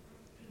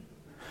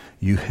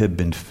 You have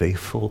been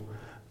faithful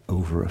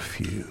over a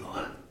few.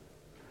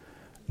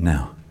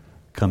 Now,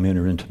 come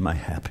enter into my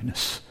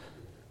happiness,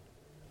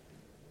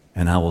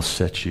 and I will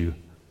set you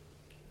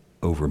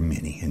over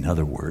many. In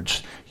other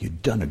words,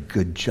 you've done a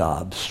good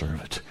job,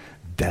 servant.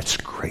 That's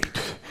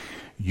great.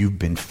 You've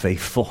been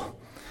faithful,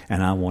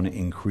 and I want to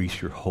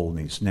increase your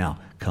holdings. Now,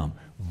 come,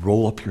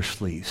 roll up your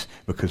sleeves,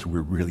 because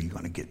we're really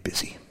going to get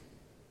busy.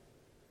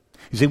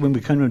 You see, when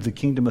we come into the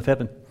kingdom of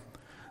heaven,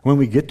 when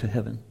we get to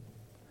heaven,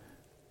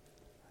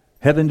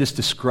 heaven is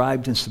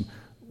described in some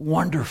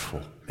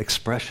wonderful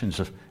expressions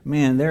of,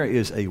 man, there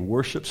is a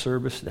worship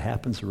service that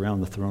happens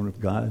around the throne of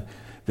God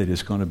that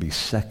is going to be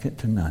second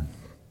to none.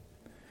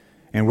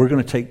 And we're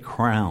going to take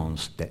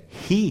crowns that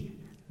he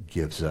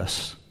gives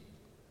us.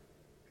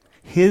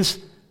 His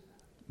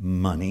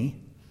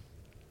money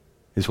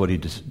is what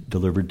he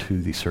delivered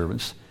to the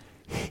servants.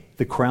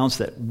 The crowns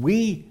that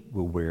we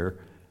will wear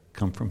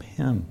come from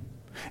him.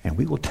 And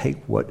we will take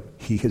what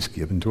he has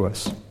given to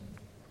us.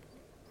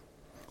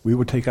 We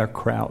will take our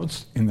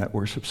crowns in that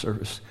worship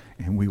service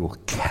and we will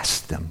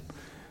cast them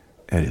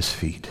at his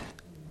feet.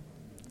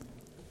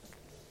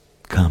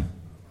 Come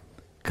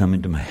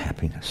into my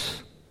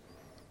happiness.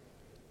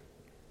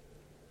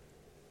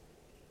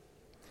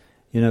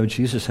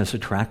 Jesus has a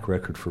track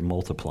record for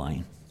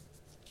multiplying.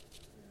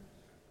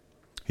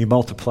 He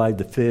multiplied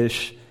the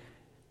fish,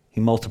 he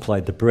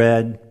multiplied the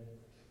bread,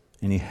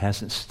 and he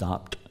hasn't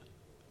stopped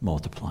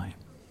multiplying.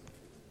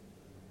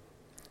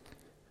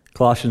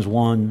 Colossians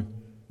 1,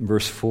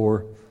 verse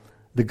 4,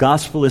 the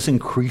gospel is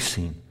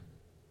increasing.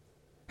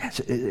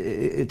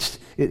 It's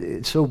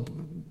so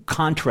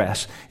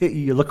contrast.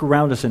 You look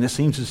around us and it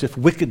seems as if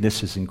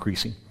wickedness is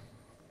increasing.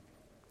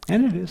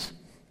 And it is.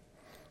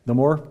 The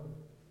more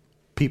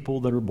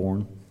people that are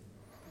born,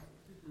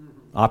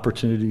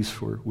 opportunities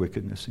for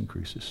wickedness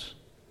increases.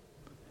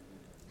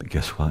 But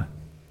guess what?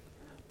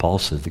 Paul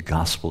said the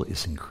gospel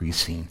is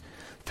increasing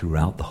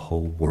throughout the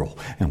whole world.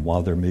 And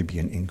while there may be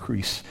an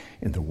increase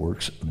in the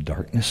works of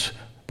darkness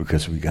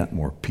because we got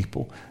more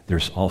people,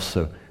 there's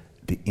also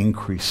the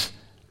increase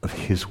of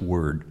his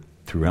word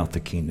throughout the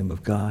kingdom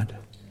of God.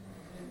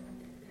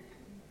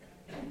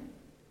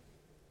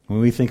 When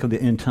we think of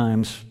the end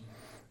times,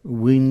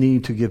 we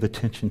need to give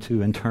attention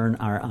to and turn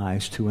our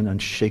eyes to an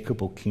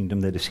unshakable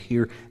kingdom that is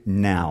here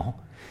now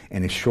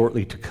and is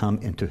shortly to come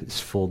into its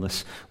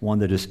fullness, one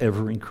that is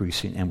ever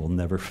increasing and will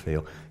never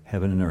fail.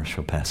 Heaven and earth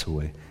shall pass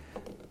away,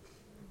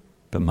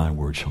 but my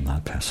word shall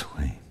not pass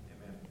away.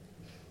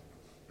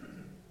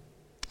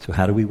 So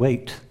how do we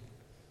wait?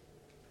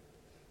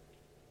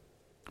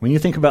 When you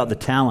think about the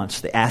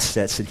talents, the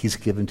assets that he's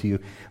given to you,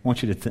 I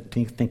want you to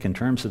think in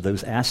terms of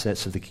those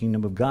assets of the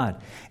kingdom of God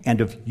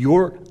and of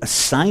your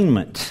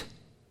assignment.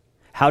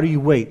 How do you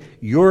wait?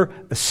 Your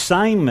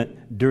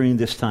assignment during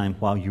this time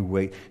while you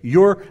wait.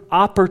 Your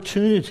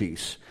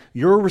opportunities,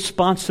 your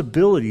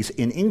responsibilities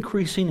in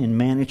increasing and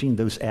managing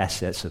those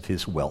assets of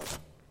his wealth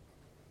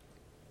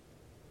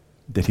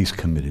that he's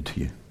committed to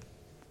you.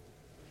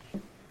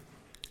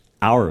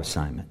 Our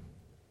assignment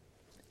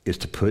is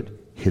to put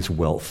his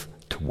wealth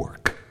to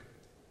work.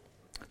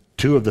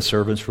 2 of the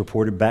servants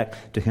reported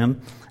back to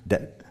him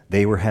that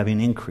they were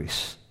having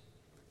increase.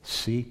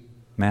 See,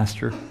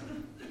 Master,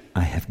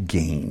 I have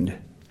gained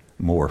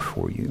more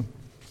for you.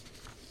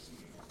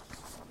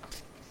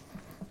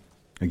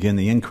 Again,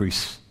 the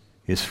increase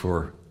is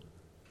for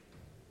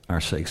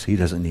our sakes. He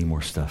doesn't need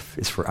more stuff.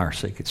 It's for our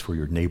sake. It's for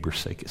your neighbor's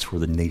sake. It's for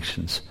the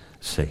nation's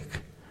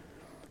sake.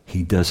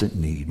 He doesn't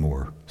need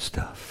more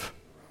stuff.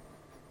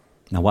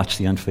 Now watch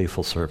the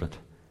unfaithful servant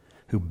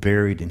who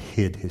buried and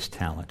hid his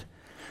talent.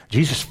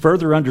 Jesus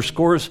further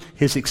underscores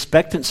his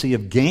expectancy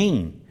of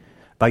gain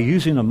by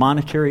using a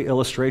monetary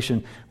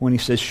illustration when he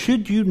says,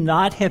 should you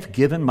not have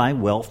given my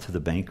wealth to the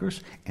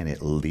bankers, and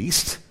at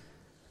least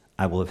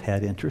I will have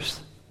had interest?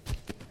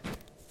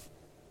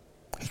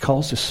 He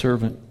calls the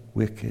servant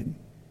wicked.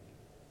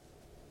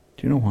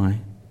 Do you know why?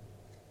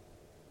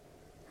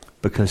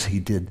 Because he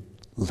did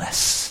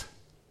less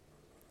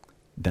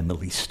than the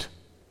least.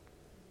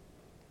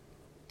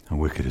 How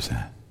wicked is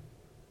that?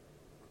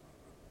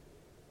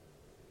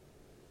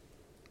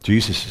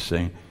 Jesus is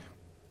saying,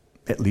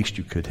 at least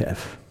you could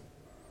have.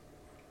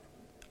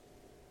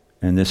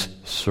 And this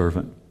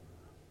servant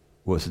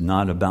was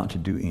not about to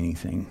do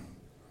anything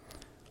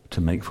to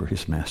make for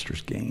his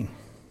master's gain.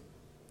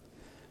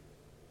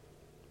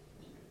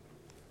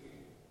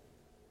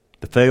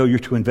 The failure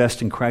to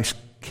invest in Christ's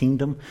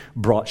kingdom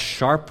brought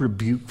sharp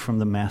rebuke from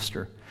the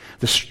master.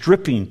 The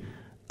stripping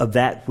of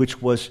that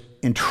which was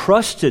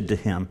entrusted to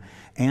him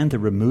and the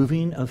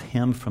removing of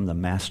him from the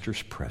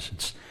master's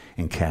presence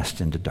and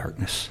cast into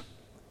darkness.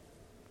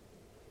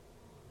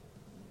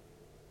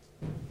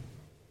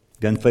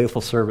 The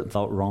unfaithful servant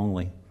thought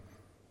wrongly,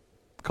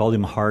 called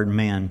him a hard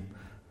man,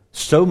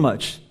 so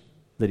much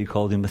that he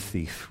called him a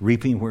thief,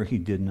 reaping where he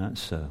did not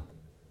sow.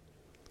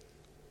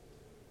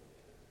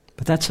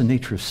 But that's the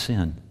nature of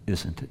sin,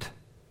 isn't it?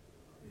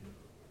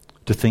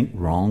 To think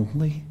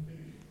wrongly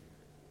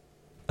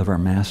of our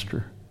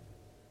master,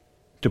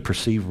 to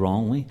perceive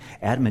wrongly.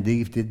 Adam and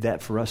Eve did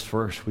that for us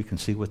first. We can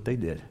see what they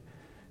did.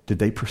 Did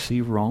they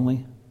perceive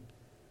wrongly?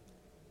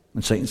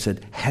 When Satan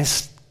said,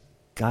 has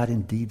God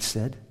indeed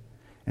said?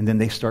 And then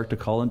they start to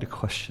call into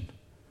question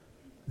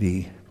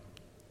the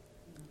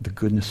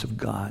goodness of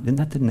God. Isn't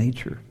that the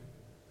nature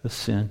of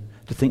sin?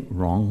 To think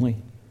wrongly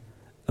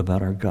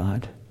about our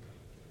God?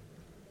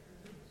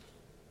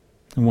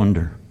 I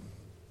wonder.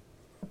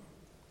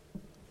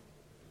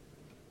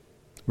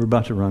 We're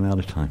about to run out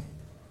of time.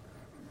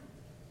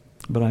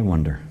 But I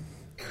wonder,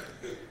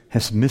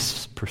 has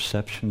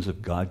misperceptions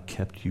of God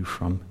kept you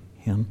from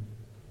Him?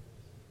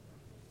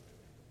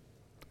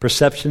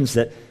 Perceptions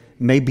that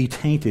may be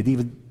tainted,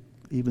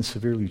 even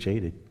severely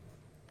jaded.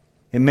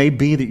 It may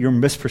be that your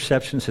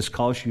misperceptions has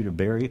caused you to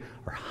bury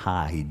or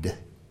hide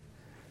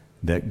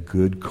that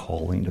good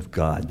calling of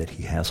God that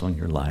He has on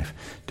your life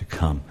to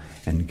come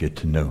and get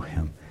to know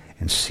Him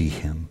and see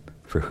Him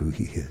for who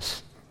He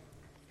is.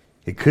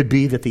 It could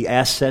be that the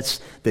assets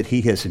that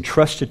He has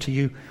entrusted to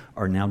you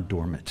are now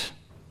dormant,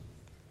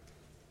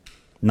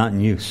 not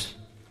in use.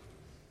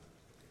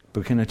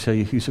 But can I tell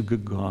you, He's a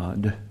good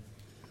God.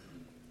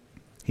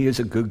 He is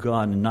a good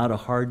God and not a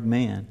hard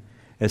man,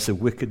 as the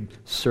wicked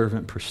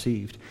servant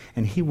perceived.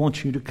 And He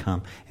wants you to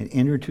come and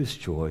enter into His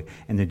joy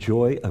and the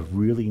joy of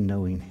really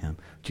knowing Him.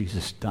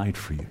 Jesus died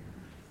for you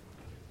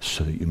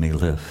so that you may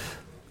live.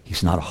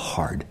 He's not a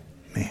hard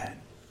man.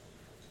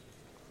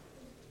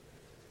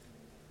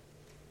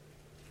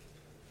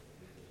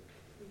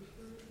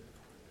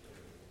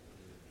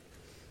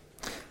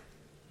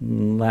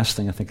 Last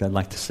thing I think I'd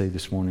like to say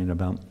this morning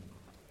about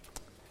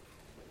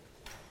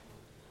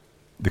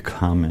the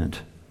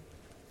comment.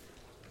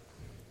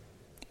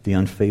 The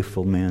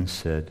unfaithful man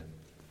said,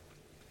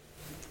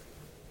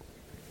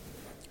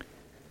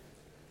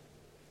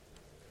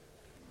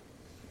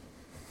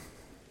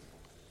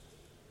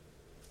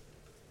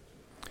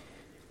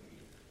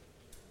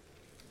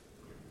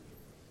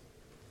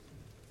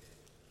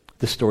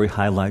 this story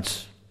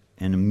highlights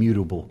an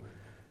immutable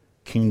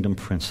kingdom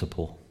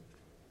principle,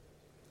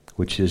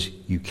 which is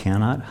you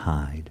cannot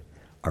hide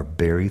or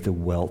bury the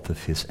wealth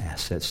of His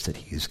assets that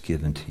He has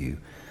given to you,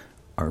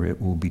 or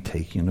it will be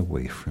taken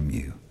away from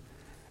you,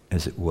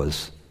 as it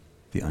was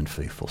the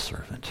unfaithful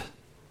servant,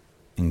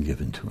 and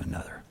given to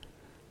another.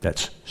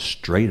 That's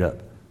straight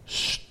up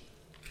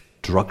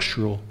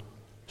structural,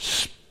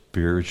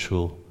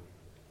 spiritual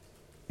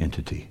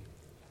entity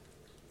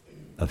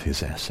of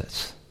His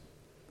assets.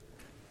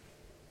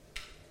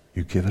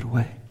 You give it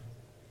away.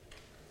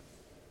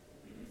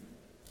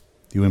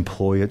 You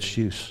employ its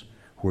use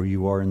where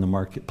you are in the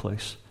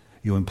marketplace.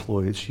 You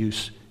employ its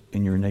use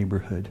in your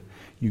neighborhood.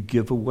 You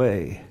give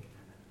away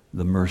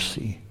the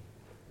mercy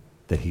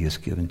that He has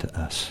given to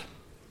us.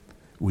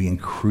 We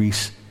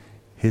increase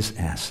His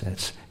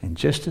assets. And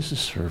just as a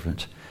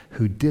servant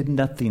who did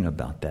nothing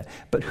about that,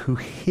 but who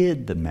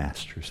hid the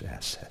master's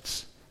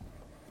assets,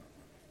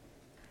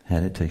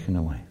 had it taken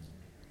away.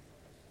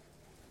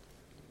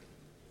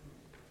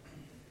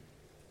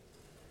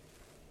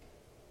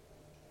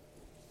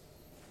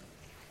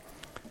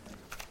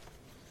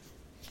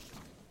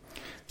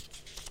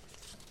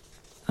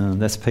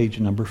 That's page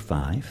number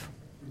 5.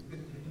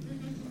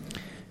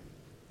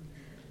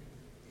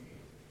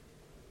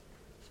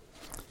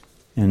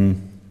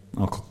 And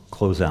I'll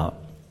close out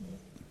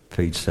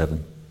page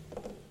 7.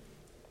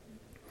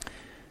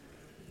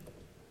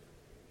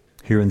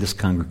 Here in this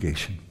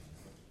congregation,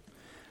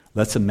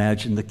 let's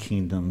imagine the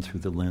kingdom through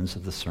the lens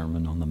of the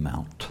Sermon on the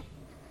Mount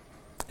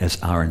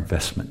as our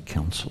investment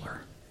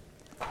counselor.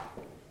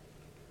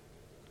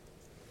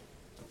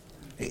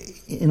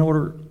 In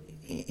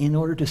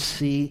order to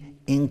see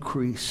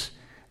increase,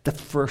 the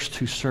first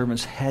two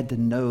servants had to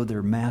know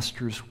their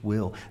master's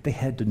will. They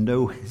had to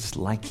know his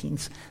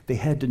likings. They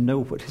had to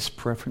know what his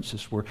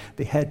preferences were.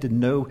 They had to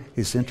know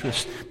his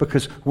interests.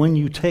 Because when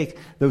you take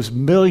those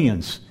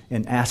millions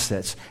in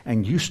assets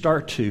and you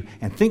start to,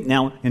 and think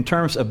now in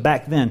terms of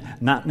back then,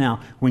 not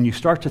now, when you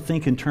start to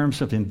think in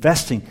terms of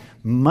investing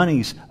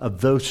monies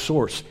of those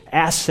sorts,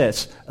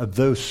 assets of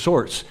those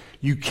sorts,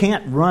 you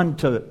can't run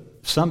to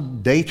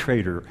some day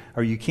trader,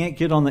 or you can't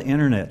get on the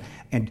internet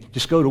and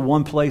just go to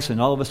one place and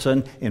all of a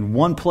sudden in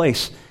one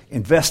place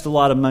invest a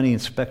lot of money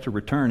and expect a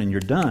return and you're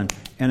done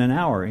in an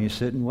hour and you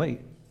sit and wait.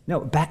 No,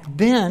 back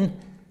then,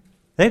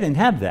 they didn't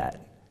have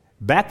that.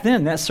 Back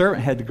then, that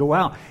servant had to go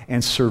out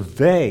and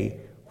survey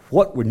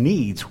what were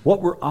needs,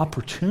 what were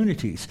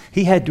opportunities.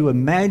 He had to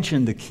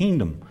imagine the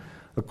kingdom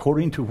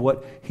according to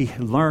what he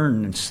had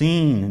learned and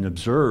seen and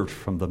observed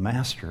from the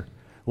master,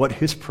 what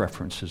his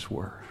preferences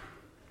were.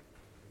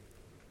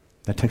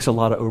 That takes a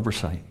lot of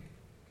oversight.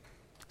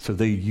 So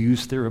they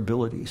used their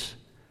abilities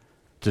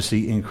to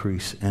see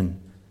increase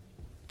and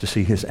to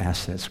see his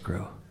assets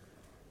grow.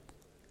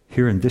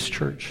 Here in this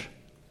church,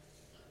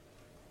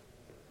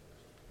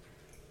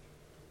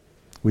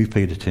 we've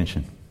paid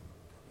attention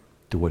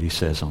to what he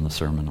says on the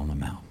Sermon on the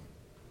Mount.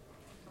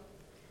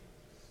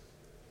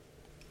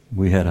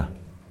 We had an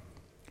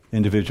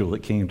individual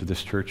that came to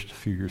this church a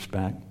few years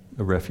back,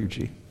 a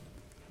refugee,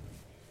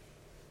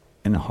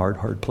 in a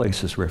hard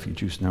place as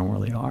refugees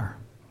normally are.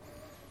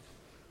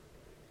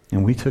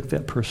 And we took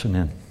that person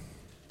in.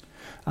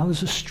 I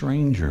was a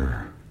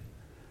stranger,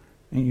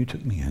 and you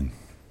took me in.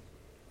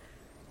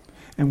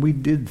 And we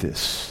did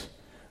this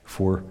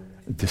for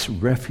this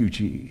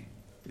refugee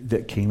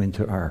that came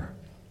into our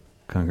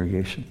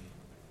congregation.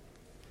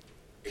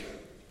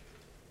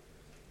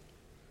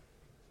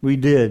 We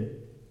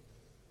did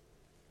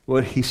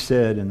what he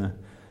said in the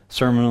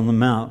Sermon on the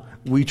Mount.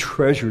 We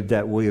treasured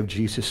that way of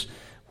Jesus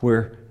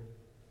where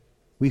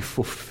we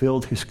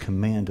fulfilled his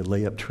command to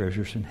lay up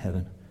treasures in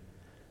heaven.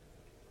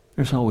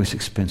 There's always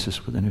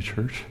expenses within a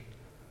church.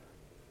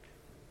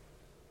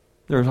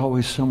 There's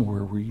always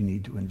somewhere where you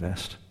need to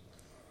invest.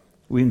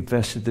 We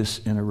invested this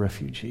in a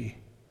refugee.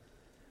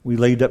 We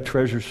laid up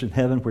treasures in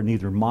heaven where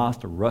neither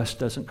moth nor rust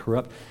doesn't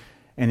corrupt.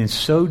 And in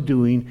so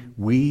doing,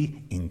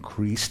 we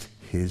increased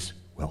his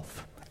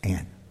wealth.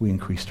 And we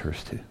increased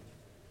hers too.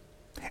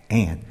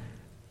 And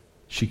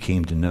she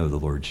came to know the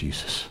Lord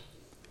Jesus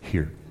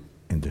here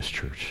in this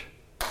church.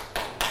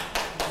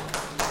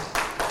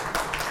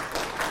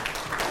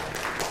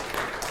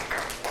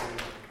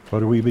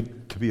 What are we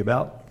to be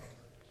about?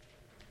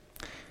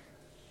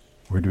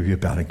 We're to be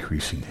about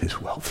increasing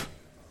his wealth.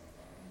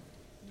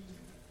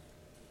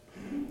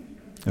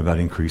 About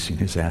increasing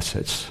his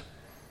assets.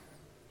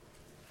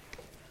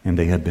 And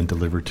they have been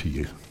delivered to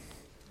you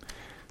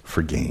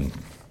for gain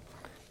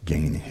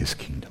in his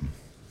kingdom.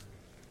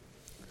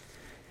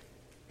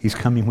 He's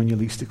coming when you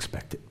least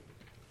expect it.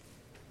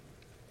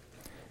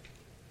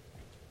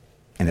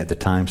 And at the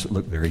times that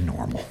look very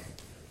normal.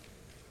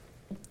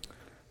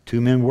 2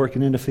 men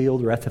working in the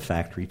field or at the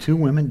factory. 2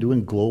 women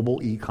doing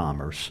global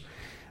e-commerce.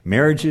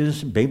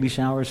 Marriages, baby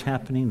showers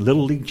happening,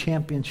 Little League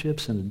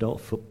championships, and adult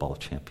football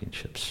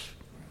championships.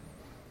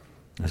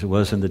 As it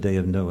was in the day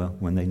of Noah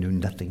when they knew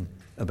nothing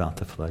about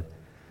the flood.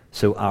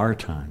 So in our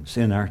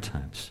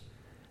times,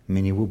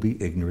 many will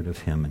be ignorant of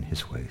him and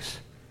his ways,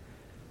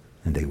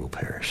 and they will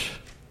perish.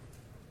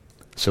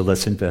 So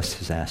let's invest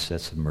his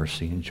assets of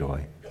mercy and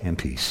joy and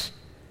peace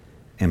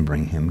and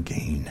bring him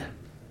gain.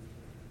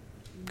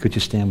 Could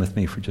you stand with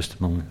me for just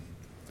a moment?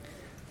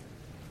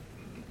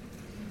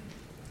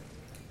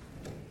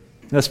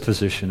 Let's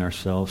position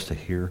ourselves to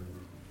hear,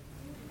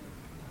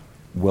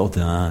 well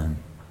done,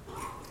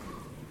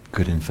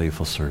 good and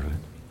faithful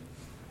servant.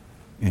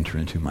 Enter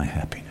into my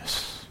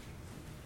happiness.